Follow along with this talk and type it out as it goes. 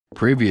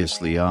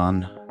Previously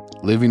on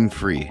Living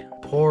Free.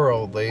 Poor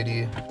old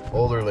lady,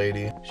 older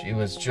lady. She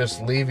was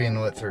just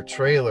leaving with her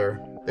trailer.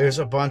 There's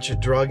a bunch of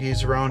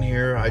druggies around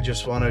here. I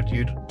just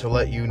wanted to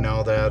let you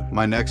know that.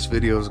 My next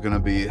video is gonna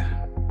be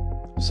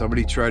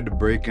somebody tried to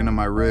break into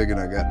my rig and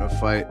I got in a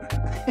fight.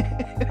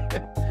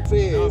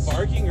 Not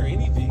barking or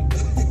anything.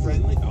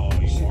 Friendly. Oh,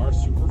 you are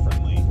super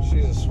friendly.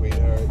 She's a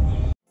sweetheart.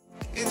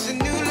 It's a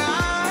new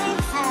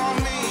life for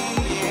me.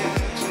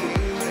 Yeah, it's a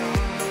new life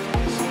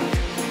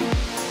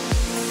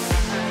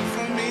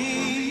for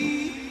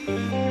me.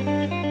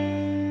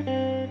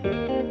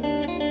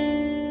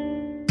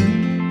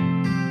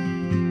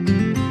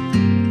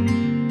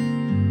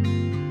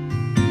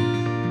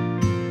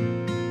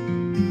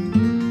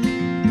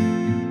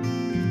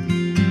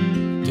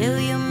 Do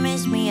you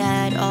miss me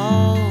at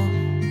all?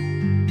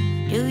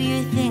 Do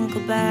you think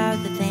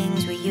about the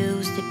things we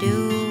used to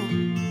do?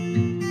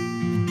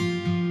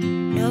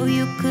 No,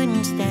 you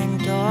couldn't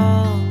stand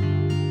tall.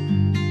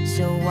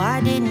 So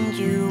why didn't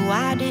you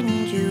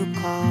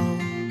call?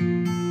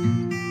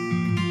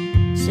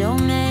 So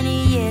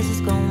many years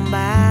has gone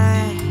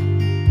by,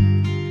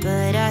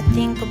 but I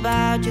think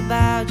about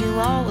you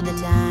all the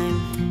time.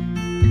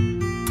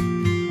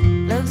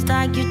 Looks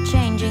like you're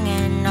changing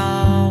and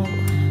all,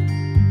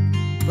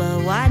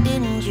 but why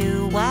didn't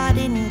you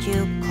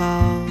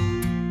call?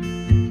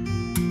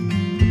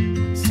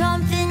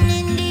 Something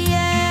in the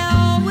air,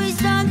 always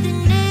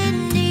something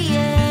in the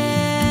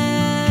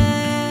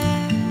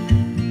air.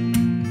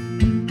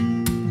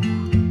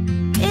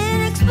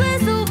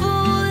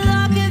 Inexplicable,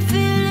 I can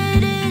feel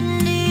it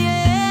in the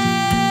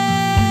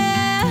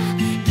air.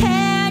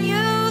 Can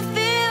you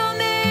feel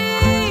me?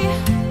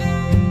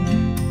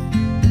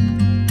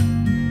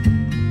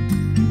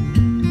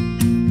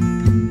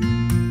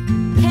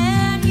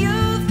 Can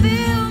you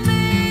feel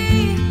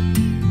me?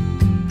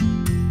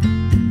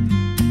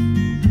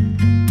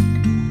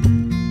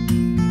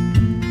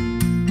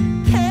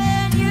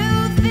 Can you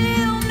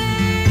feel me?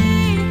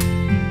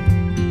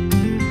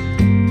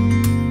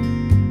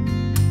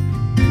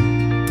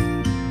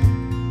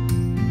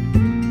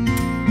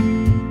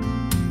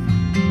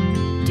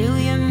 Do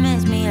you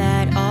miss me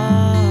at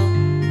all?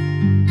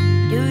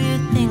 Do you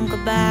think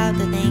about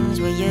the things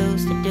we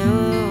used to do?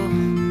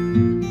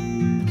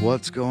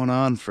 What's going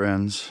on,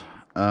 friends?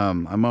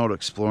 I'm out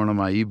exploring on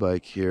my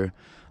e-bike here.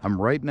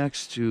 I'm right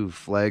next to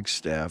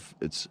Flagstaff.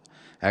 It's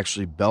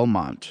actually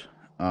Belmont,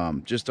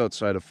 just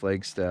outside of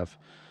Flagstaff.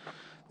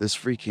 This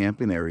free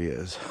camping area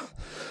is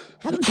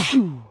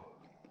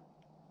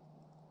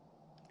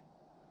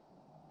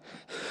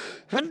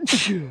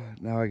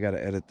now I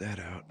gotta edit that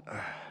out.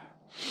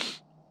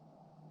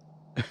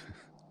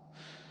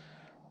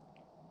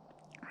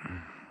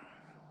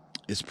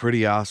 It's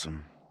pretty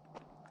awesome.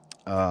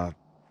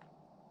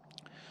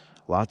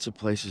 Lots of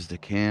places to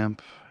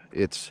camp.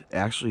 It's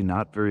actually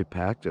not very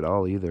packed at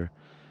all either.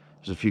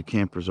 There's a few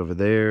campers over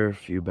there, a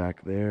few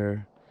back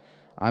there.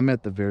 I'm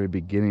at the very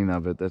beginning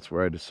of it. That's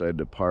where I decided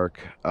to park.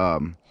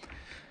 The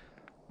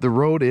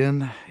road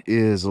in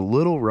is a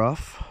little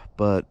rough,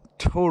 but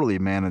totally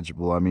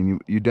manageable. I mean,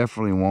 you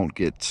definitely won't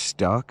get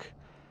stuck,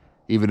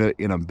 even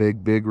in a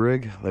big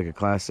rig like a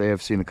Class A.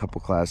 I've seen a couple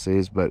Class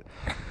A's, but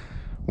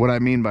what I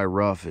mean by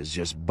rough is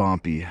just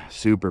bumpy,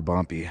 super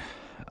bumpy.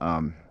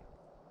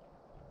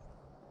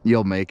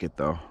 You'll make it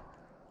though,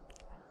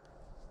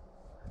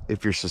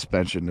 if your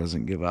suspension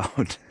doesn't give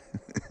out.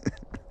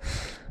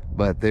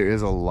 But there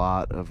is a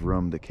lot of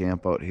room to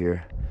camp out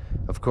here.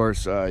 Of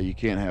course, you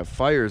can't have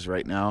fires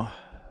right now.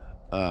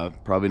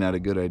 Probably not a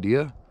good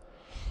idea.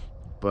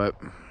 But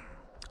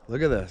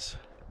look at this.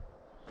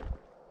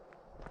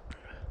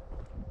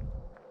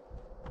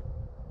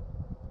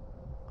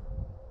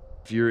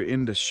 If you're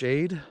into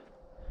shade,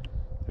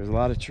 there's a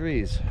lot of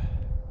trees.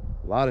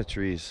 A lot of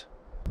trees.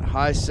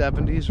 High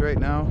 70s right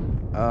now.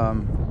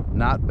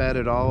 Not bad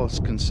at all,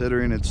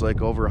 considering it's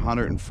like over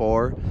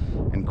 104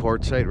 in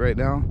Quartzsite right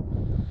now.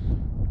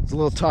 It's a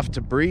little tough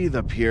to breathe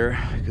up here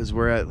because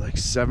we're at like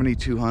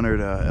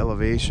 7,200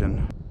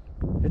 elevation.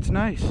 It's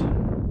nice.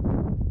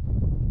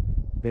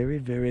 Very,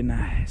 very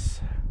nice.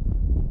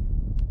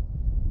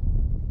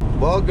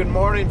 Well, good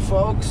morning,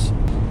 folks.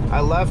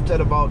 I left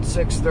at about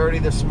 6:30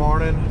 this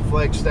morning,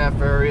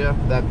 Flagstaff area,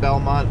 that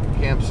Belmont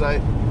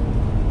campsite.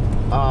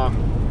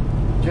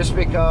 Just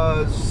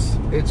because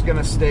it's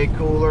gonna stay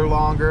cooler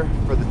longer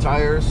for the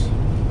tires.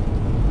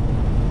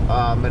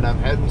 And I'm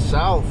heading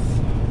south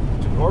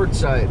to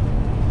Quartzsite.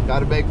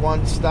 Gotta make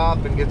one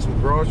stop and get some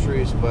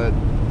groceries, but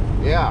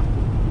yeah.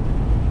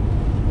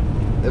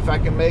 If I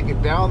can make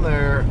it down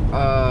there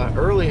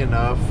early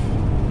enough,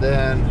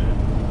 then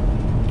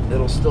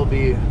it'll still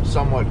be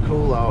somewhat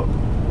cool out.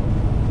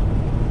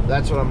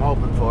 That's what I'm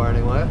hoping for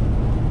anyway.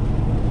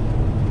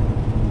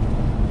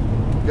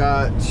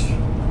 Got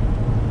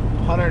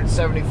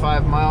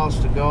 175 miles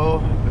to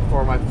go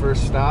before my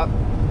first stop,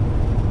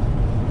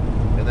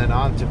 and then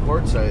on to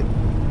Quartzsite.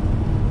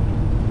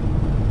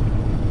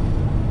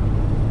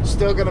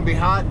 Still gonna be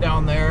hot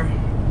down there,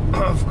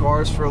 of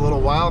course, for a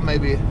little while,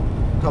 maybe a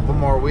couple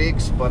more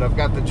weeks, but I've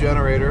got the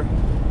generator,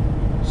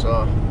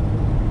 so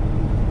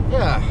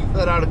Yeah,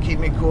 that ought to keep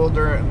me cool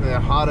during the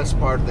hottest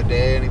part of the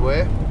day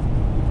anyway.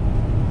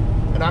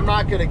 And I'm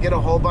not gonna get a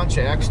whole bunch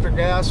of extra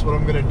gas. What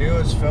I'm gonna do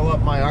is fill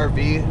up my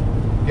RV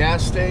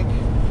gas tank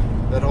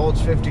that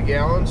holds 50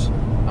 gallons.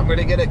 I'm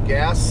gonna get a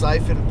gas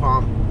siphon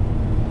pump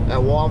at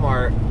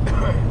Walmart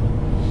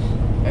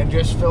and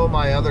just fill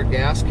my other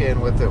gas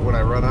can with it when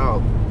I run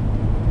out.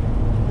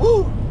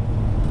 Woo!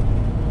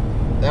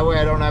 That way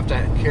I don't have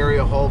to carry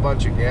a whole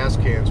bunch of gas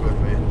cans with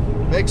me.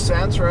 Makes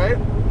sense, right?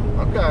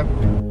 Okay.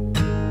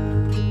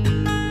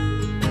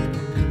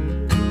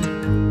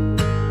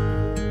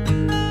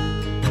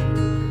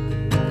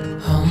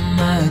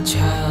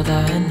 Child,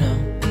 I know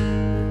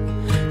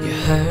you're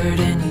hurt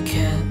and you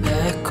can't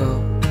let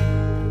go.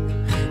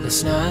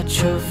 It's not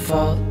your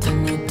fault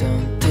and you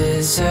don't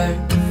deserve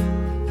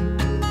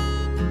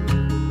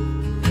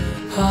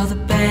all the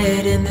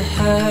bad and the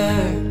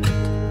hurt.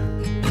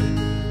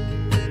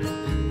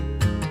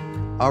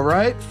 All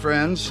right,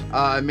 friends,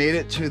 I made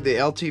it to the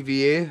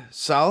LTVA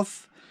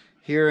South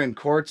here in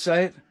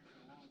Quartzsite.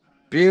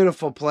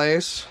 Beautiful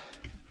place.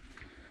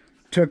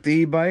 Took the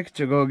e-bike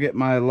to go get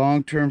my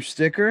long-term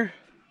sticker,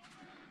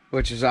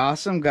 which is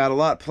awesome. Got a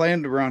lot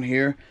planned around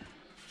here.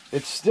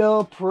 It's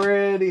still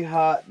pretty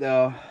hot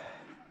though.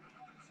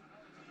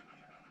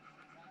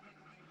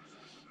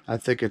 I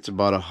think it's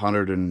about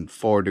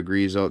 104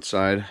 degrees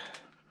outside.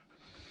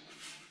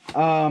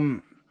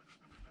 But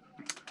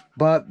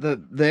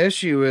the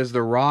issue is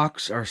the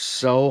rocks are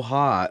so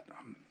hot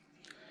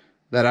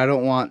that I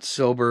don't want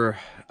Silver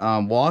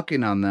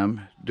walking on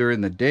them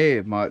during the day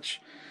much.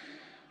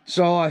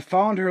 So I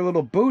found her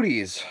little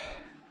booties.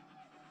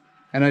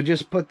 And I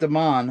just put them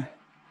on.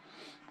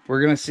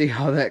 We're gonna see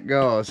how that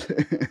goes.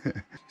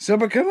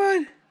 Silver, come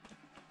on.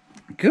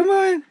 Come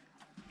on.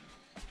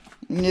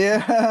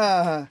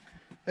 Yeah.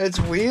 It's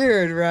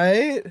weird,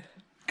 right?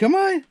 Come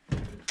on.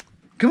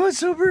 Come on,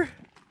 Silver.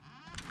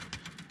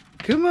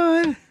 Come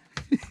on.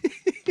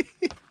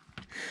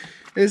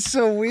 It's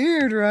so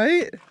weird,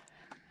 right?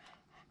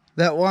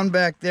 That one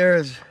back there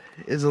is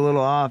a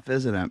little off,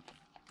 isn't it?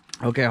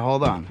 Okay,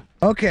 hold on.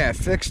 Okay, I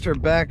fixed her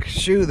back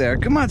shoe there.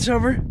 Come on,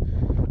 Silver.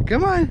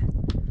 Come on.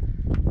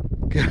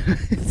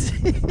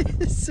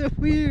 It's so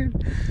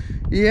weird.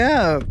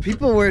 Yeah,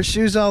 people wear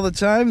shoes all the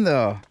time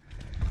though.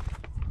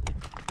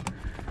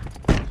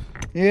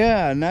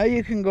 Yeah, now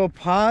you can go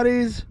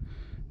potties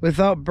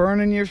without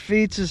burning your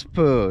feet's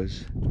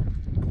poos.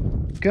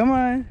 Come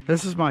on.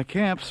 This is my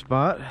camp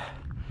spot.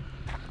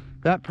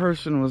 That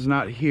person was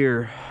not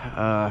here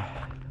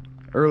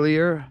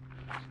earlier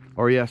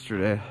or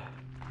yesterday.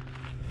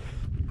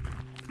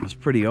 It was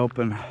pretty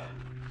open.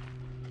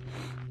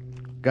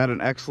 Got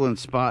an excellent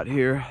spot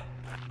here.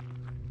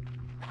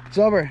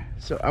 Silver,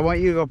 so I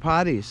want you to go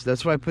potties.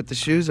 That's why I put the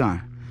shoes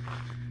on.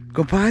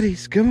 Go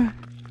potties, come on.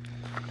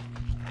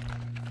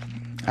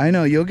 I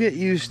know, you'll get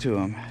used to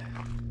them.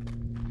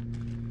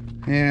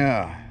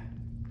 Yeah.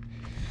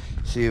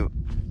 See,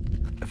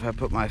 if I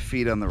put my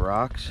feet on the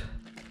rocks,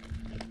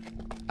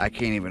 I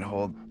can't even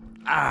hold.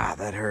 Ah,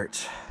 that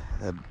hurts.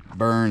 That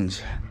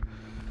burns.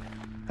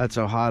 That's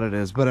how hot it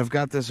is. But I've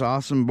got this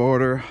awesome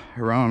border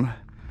around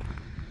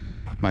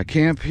my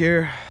camp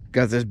here.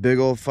 Got this big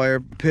old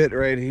fire pit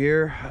right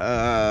here.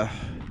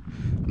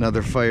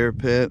 Another fire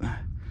pit.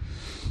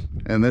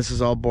 And this is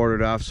all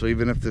boarded off, so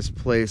even if this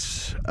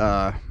place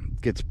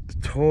gets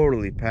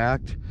totally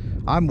packed,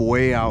 I'm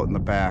way out in the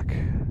back.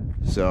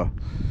 So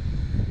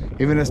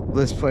even if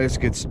this place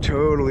gets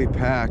totally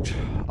packed,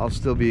 I'll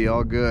still be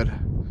all good.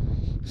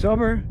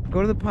 Silver,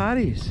 go to the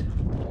potties.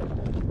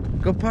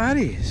 Go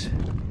potties.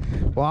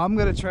 Well, I'm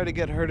gonna try to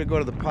get her to go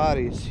to the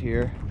potties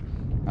here.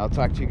 I'll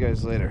talk to you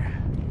guys later.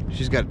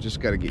 She's just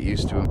got to get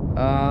used to them.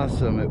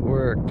 Awesome, it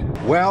worked.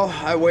 Well,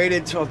 I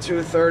waited till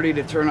 2:30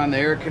 to turn on the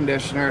air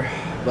conditioner,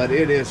 but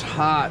it is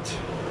hot.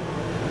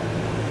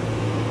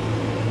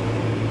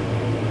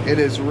 It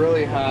is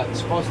really hot.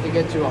 It's supposed to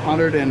get to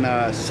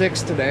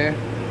 106 today.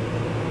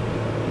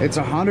 It's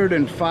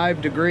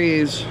 105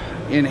 degrees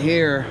in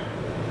here.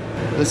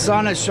 The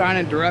sun is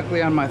shining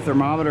directly on my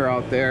thermometer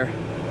out there.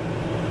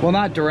 Well,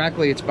 not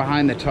directly, it's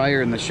behind the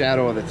tire in the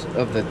shadow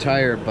of the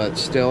tire, but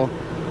still.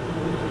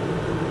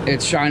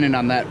 It's shining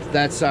on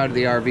that side of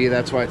the RV.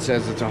 That's why it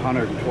says it's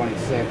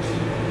 126.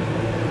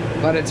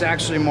 But it's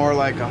actually more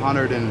like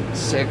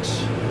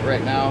 106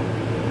 right now.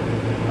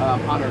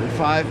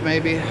 105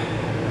 maybe.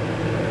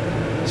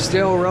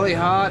 Still really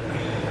hot.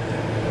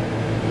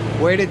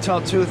 Waited till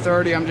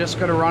 2:30. I'm just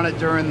gonna run it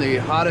during the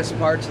hottest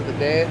parts of the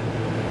day.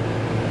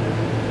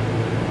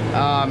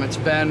 It's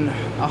been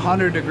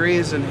 100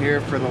 degrees in here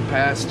for the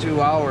past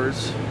 2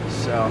 hours,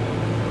 so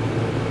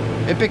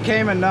it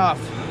became enough.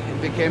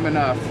 It became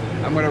enough.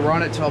 I'm gonna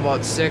run it till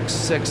about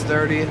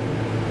 6:30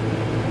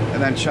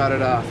 and then shut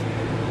it off.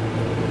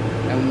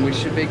 And we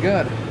should be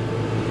good.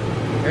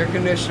 Air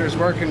conditioner's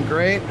working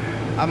great.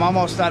 I'm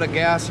almost out of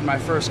gas in my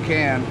first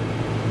can.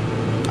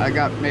 I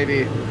got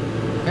maybe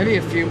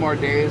a few more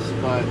days,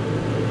 but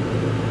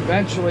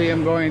eventually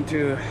I'm going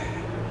to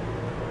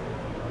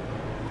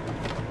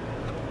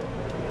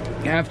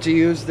have to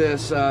use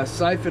this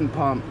siphon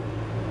pump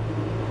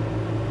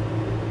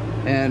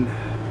and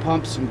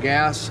pump some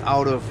gas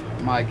out of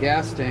my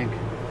gas tank.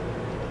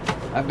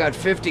 I've got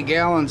 50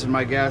 gallons in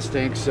my gas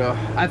tank, so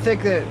I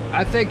think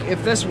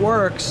if this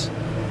works,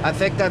 I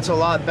think that's a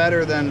lot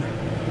better than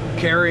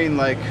carrying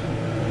like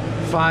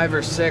 5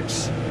 or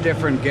 6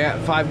 different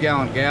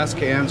 5-gallon gas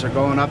cans or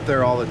going up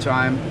there all the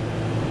time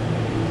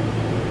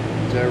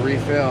to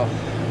refill.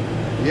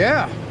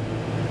 Yeah.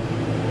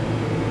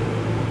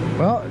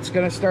 Well, it's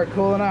gonna start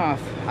cooling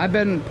off. I've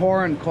been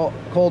pouring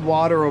cold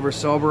water over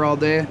Sober all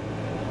day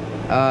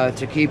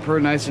to keep her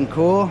nice and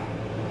cool.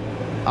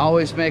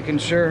 Always making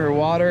sure her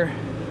water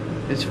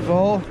is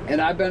full.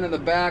 And I've been in the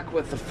back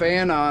with the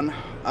fan on,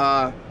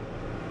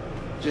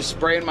 just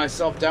spraying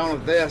myself down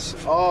with this.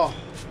 Oh,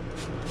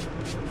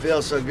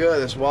 feels so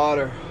good, this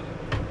water.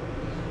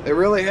 It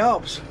really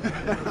helps.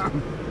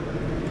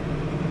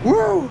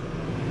 Woo!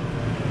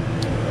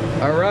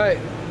 All right.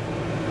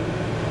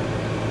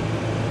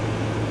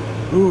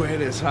 Ooh,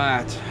 it is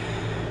hot.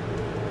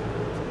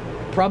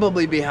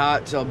 Probably be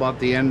hot till about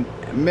the end,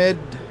 mid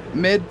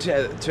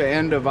to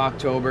end of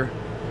October.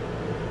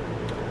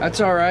 That's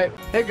all right.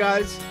 Hey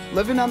guys,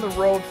 living on the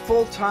road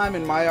full time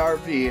in my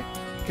RV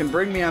can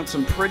bring me on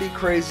some pretty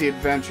crazy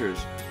adventures.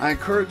 I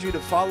encourage you to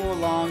follow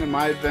along in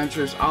my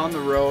adventures on the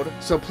road.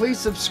 So please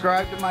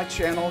subscribe to my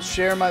channel,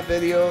 share my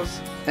videos,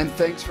 and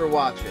thanks for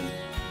watching.